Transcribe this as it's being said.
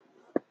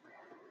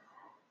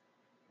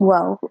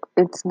Well,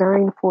 it's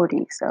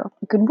 9:40, so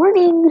good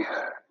morning.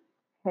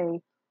 Hey,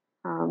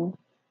 um,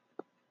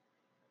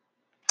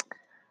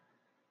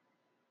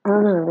 I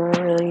don't know, I never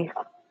really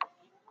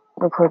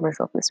record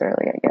myself this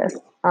early, I guess.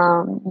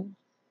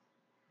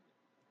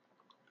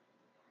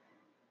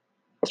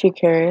 If you're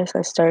curious,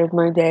 I started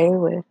my day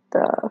with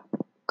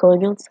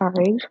going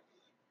outside,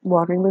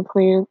 watering my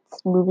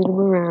plants, moving them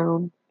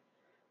around.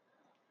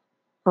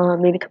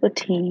 Made a cup of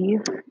tea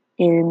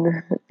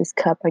in this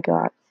cup I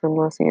got from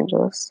Los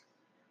Angeles,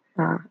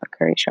 a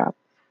curry shop.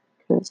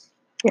 Cause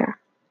yeah.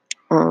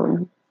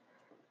 Um,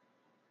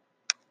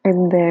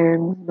 and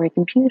then my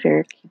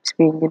computer keeps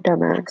being a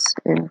dumbass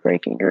and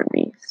breaking on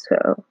me,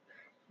 so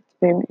it's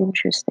been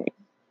interesting.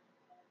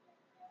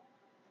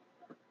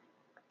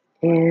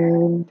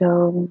 And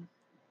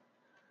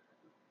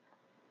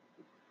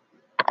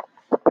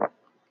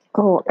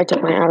oh, I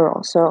took my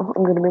Adderall, so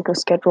I'm gonna make a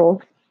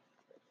schedule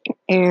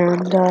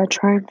and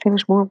try and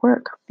finish more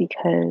work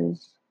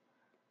because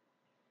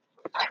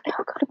I now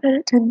go to bed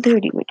at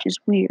 10:30, which is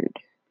weird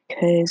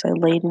because I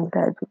laid in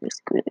bed for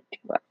this good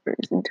 2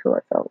 hours until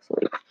I fell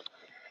asleep.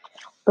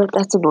 But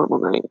that's a normal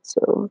night,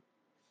 so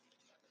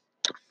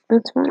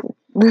that's fine.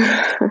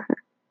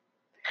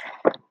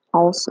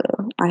 Also,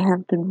 I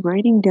have been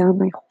writing down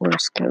my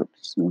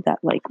horoscopes that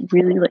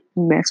really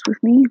mess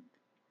with me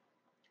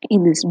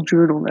in this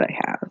journal that I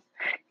have,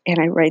 and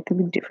I write them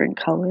in different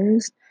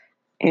colors.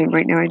 And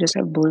right now I just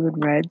have blue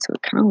and red, so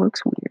it kind of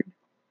looks weird,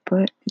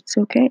 but it's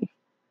okay.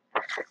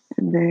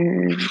 And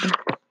then,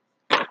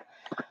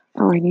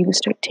 oh, I need to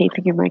start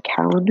taping in my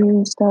calendar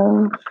and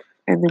stuff,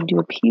 and then do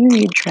a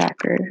period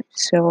tracker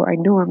so I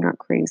know I'm not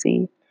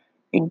crazy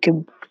and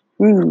can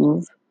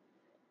prove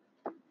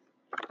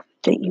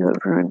that you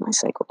have ruined my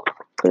cycle.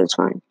 But it's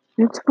fine.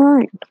 It's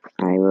fine.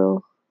 I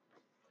will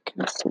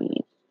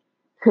concede.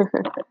 Oh,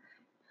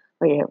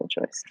 you have a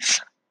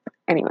choice.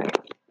 Anyway,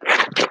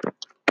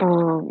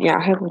 yeah,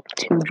 I have like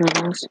two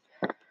journals.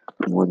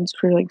 One's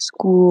for like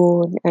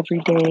school and every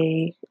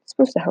day. It's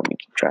supposed to help me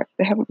keep track.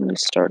 I haven't really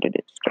started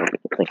it.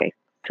 Like I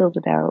filled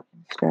it out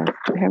and stuff,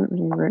 but I haven't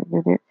really written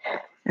in it.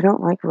 I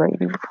don't like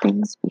writing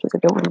things because I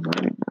don't want to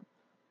ruin them.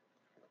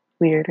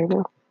 Weird, I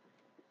know.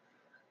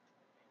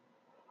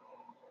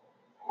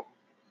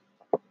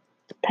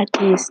 That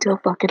day is still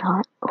fucking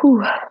hot.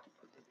 Whew.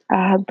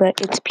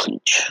 But it's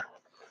peach.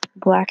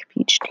 Black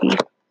peach tea.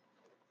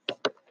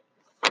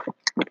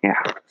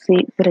 Yeah.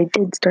 See, but I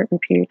did start my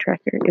period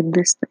tracker in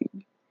this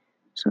thing.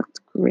 So that's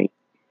great.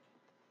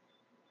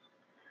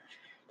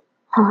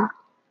 Huh.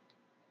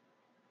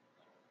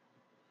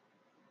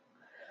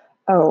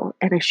 Oh,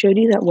 and I showed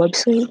you that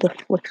website, the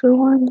Flickr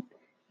one,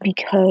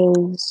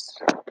 because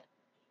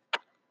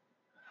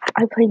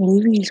I play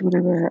movies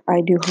whenever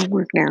I do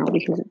homework now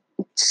because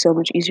it's so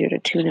much easier to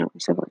tune out my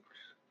siblings.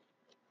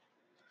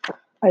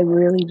 I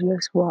really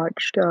just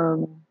watched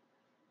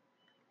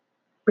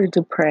Birds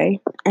of Prey,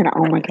 and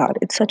oh my god,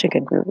 it's such a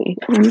good movie.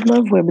 We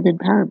love women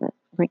empowerment.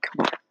 Like,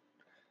 come on.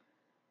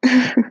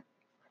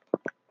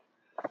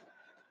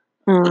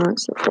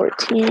 So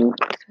 14th,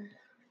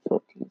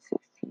 15,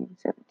 16,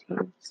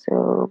 17.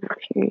 So my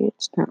period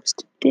starts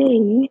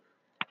today,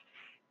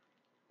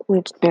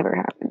 which never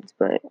happens,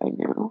 but I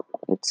know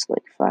it's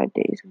like 5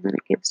 days and then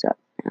it gives up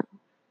now.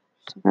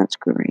 So that's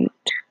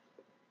great.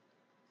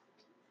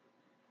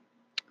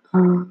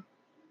 Um,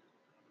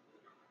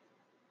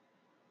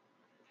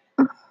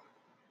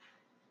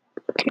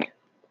 okay.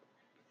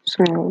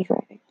 Sorry, I was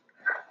writing.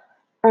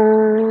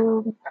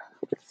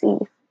 Let's see.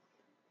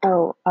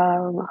 Oh,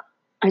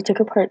 I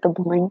took apart the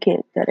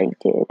blanket that I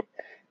did,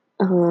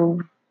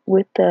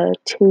 with the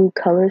two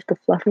colors, the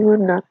fluffy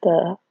one, not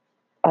the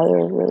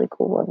other really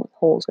cool one with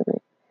holes in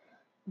it,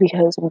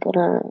 because I'm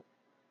gonna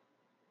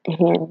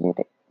hand knit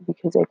it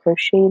because I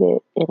crocheted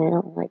it and I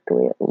don't like the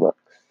way it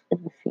looks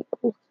in the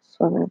field.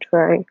 So I'm gonna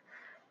try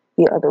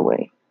the other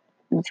way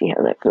and see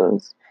how that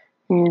goes.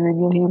 And then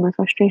you'll hear my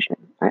frustration.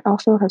 I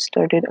also have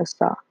started a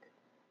sock.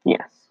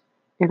 Yes.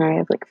 And I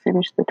have like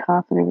finished the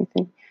top and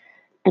everything.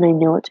 And I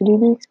know what to do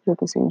next, but at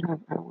the same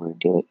time, I don't want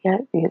to do it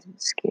yet because I'm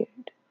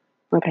scared.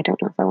 Like, I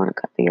don't know if I want to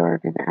cut the yarn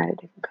and add a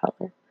different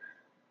color.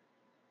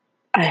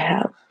 I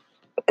have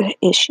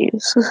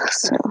issues,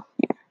 so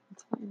yeah,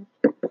 it's fine.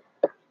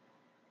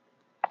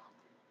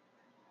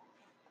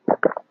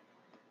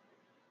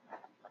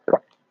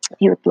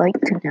 You would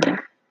like to know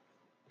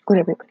what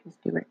everybody's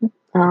doing.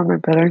 My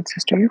brother and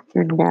sister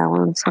are now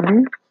on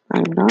summer.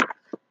 I'm not.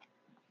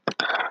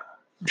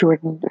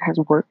 Jordan has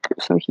work,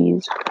 so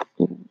he's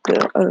in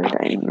the other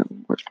dining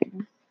room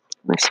working.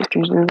 My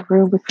sister's in the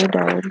room with her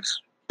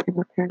dogs, and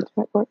my parents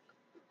are at work.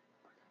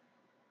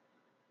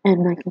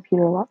 And my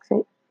computer unlocks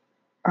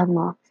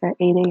at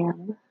 8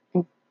 a.m.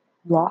 and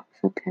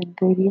locks at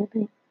 10:30 at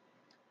night.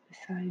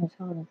 Besides,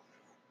 on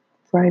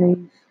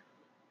Fridays,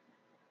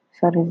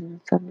 Saturdays,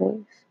 and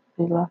Sundays,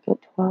 they lock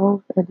at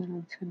 12, and then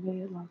on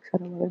Sunday it locks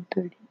at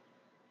 11:30.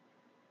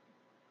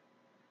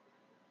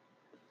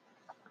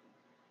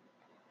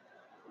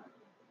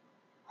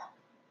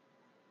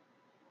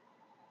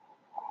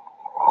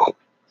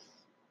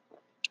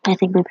 I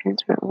think my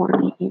parents are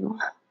warning you.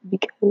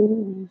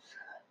 because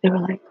they were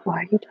like,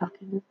 "Why are you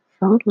talking on the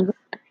phone late at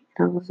night?"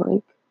 And I was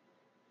like,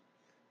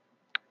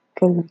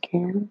 "'Cause I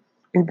can."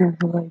 And then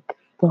they're like,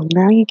 "Well,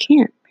 now you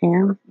can't,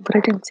 Pam." But I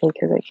didn't say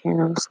 "'cause I can."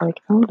 I was like,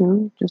 "Oh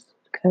no, just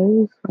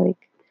because."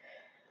 Like,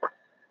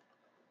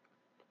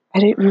 I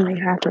didn't really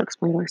have to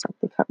explain myself.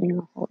 They cut me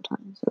off all the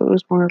time. So it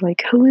was more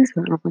like, "Who is it?"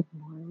 And I'm like,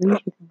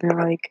 "Marley." And they're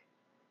like,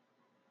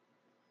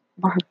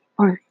 "Marley,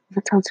 Marley,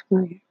 that sounds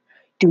familiar.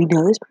 Do we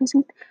know this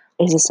person?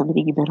 Is this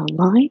somebody you met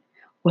online?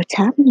 What's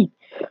happening?"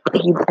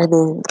 And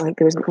then, like,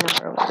 there was an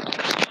hour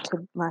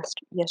to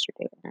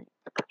yesterday night.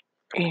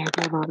 And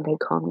my mom and dad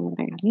called me,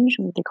 and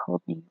usually they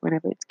call me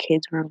whenever it's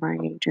kids around my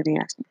age and they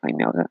ask me if I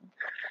know them.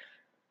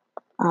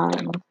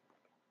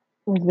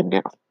 But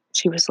no,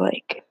 she was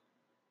like,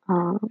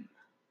 um,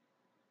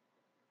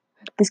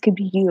 this could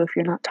be you if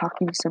you're not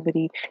talking to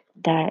somebody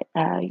that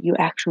you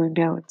actually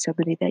know and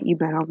somebody that you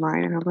met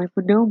online. And I'm like,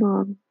 well, no,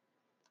 mom,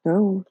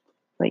 no.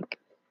 Like,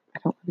 I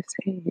don't want to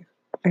say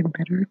I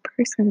met her in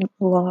person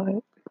a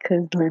lot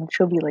because then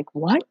she'll be like,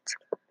 what?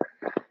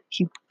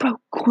 You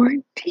broke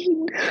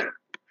quarantine?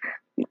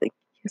 Be like,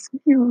 yes,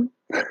 ma'am.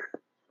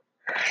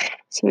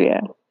 So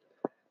yeah.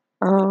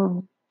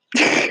 I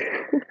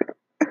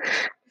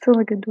feel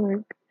like a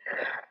dork.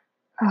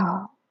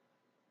 Oh,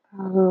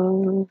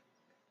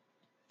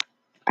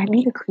 I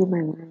need to clean my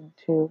room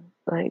too.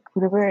 Like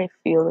whenever I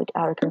feel like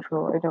out of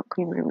control, I don't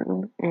clean my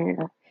room,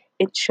 and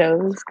it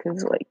shows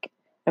because like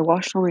I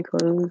washed all my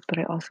clothes, but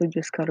I also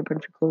just got a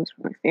bunch of clothes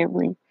from my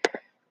family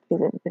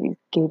because everybody's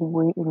gaining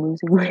weight and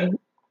losing weight.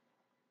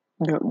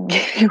 No,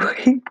 gaining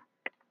weight.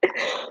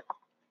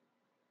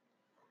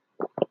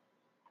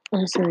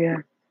 So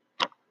yeah,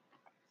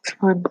 it's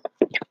fun.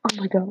 Oh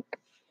my god,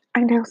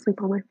 I now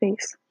sleep on my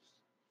face.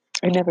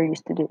 I never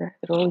used to do that.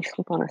 I'd always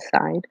sleep on a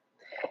side,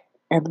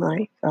 and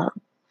like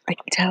I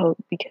can tell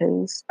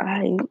because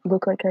I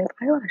look like I have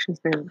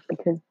eyelashes now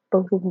because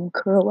both of them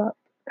curl up.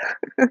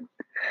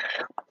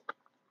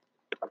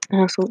 I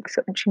also look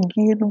so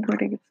chinky in the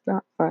morning. It's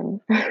not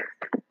fun.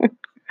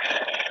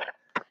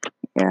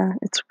 Yeah,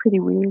 it's pretty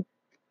weird.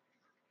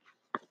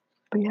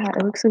 But yeah,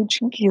 I look so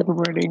chinky in the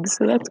morning,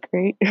 so that's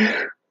great.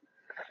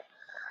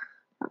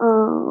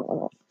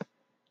 um,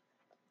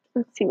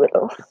 let's see what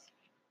else.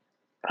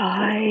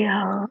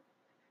 I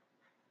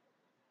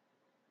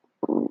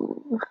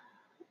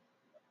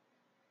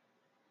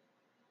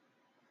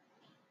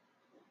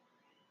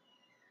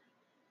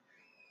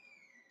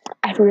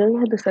I've really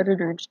had the sudden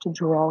urge to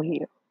draw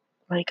you.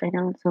 Like I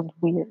know it sounds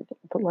weird,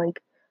 but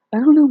like I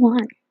don't know why.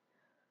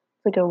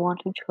 Like I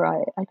want to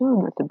try it. I know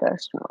I'm not the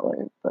best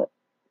drawer, but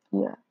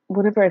yeah.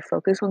 Whenever I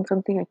focus on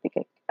something, I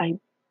think I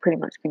pretty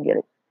much can get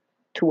it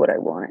to what I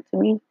want it to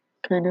be.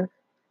 Kind of.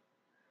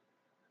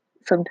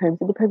 Sometimes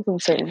it depends on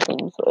certain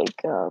things.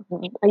 Like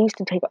I used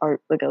to take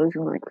art. Like I was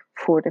in like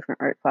 4 different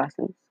art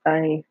classes.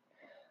 I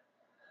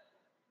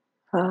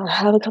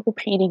have a couple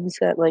paintings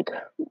that like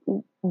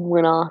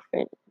went off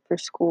for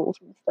schools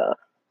and stuff.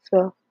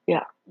 So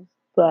yeah,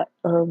 but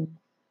that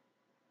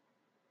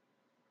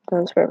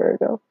was forever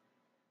ago.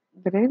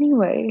 But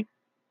anyway,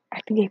 I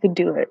think I could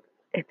do it.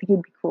 I think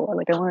it'd be cool.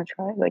 Like I want to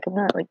try. Like I'm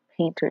not like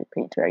painter.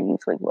 I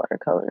use like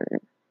watercolor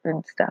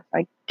and stuff.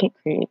 I get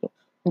creative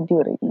and do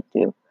what I need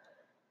to.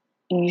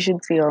 You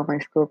should see all my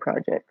school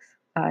projects.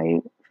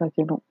 I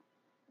fucking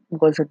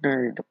was a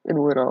nerd and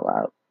went all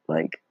out.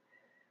 Like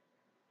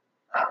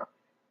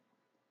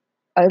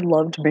I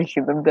loved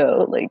making them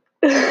though. Like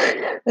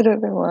I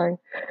don't know why.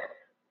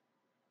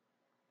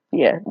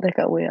 Yeah, that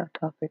got way off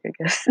topic, I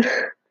guess.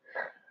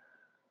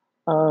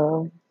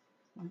 um,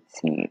 let's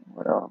see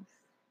what else.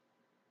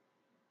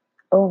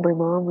 Oh, my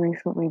mom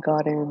recently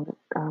got in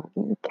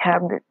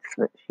cabinets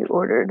that she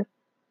ordered.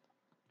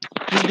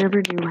 I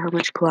never knew how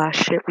much glass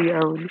shit we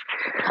own.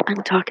 I'm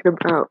talking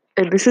about,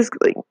 and this is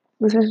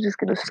just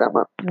gonna sum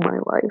up my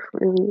life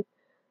really.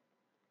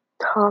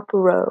 Top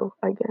row,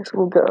 I guess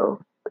we'll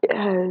go. It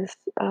has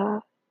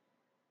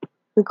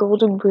the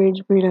Golden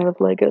Bridge made out of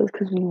Legos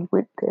because we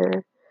went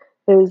there.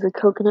 There's a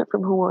coconut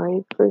from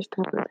Hawaii, first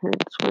time my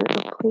parents went.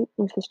 A plate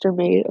my sister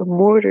made, a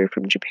mortar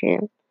from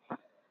Japan.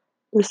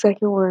 The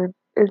second one,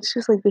 it's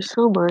just like there's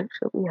so much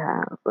that we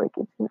have. Like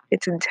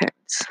it's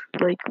intense.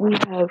 Like we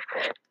have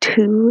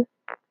 2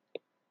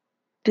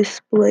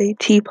 display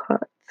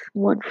teapots,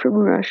 one from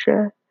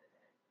Russia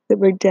that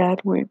my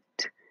dad went,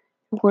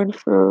 one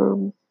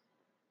from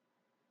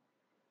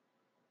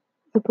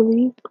I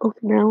believe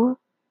Okinawa.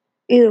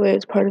 Either way,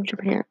 it's part of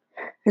Japan.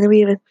 And then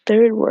we have a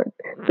third one,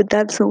 but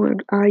that's the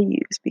one I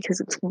use because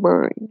it's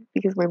mine.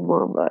 Because my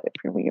mom bought it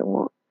for me.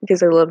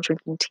 Because I love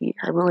drinking tea.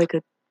 I'm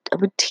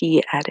a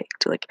tea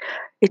addict. Like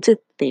it's a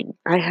thing.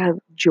 I have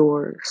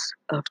drawers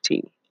of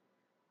tea.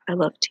 I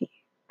love tea.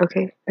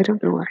 Okay, I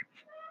don't know why.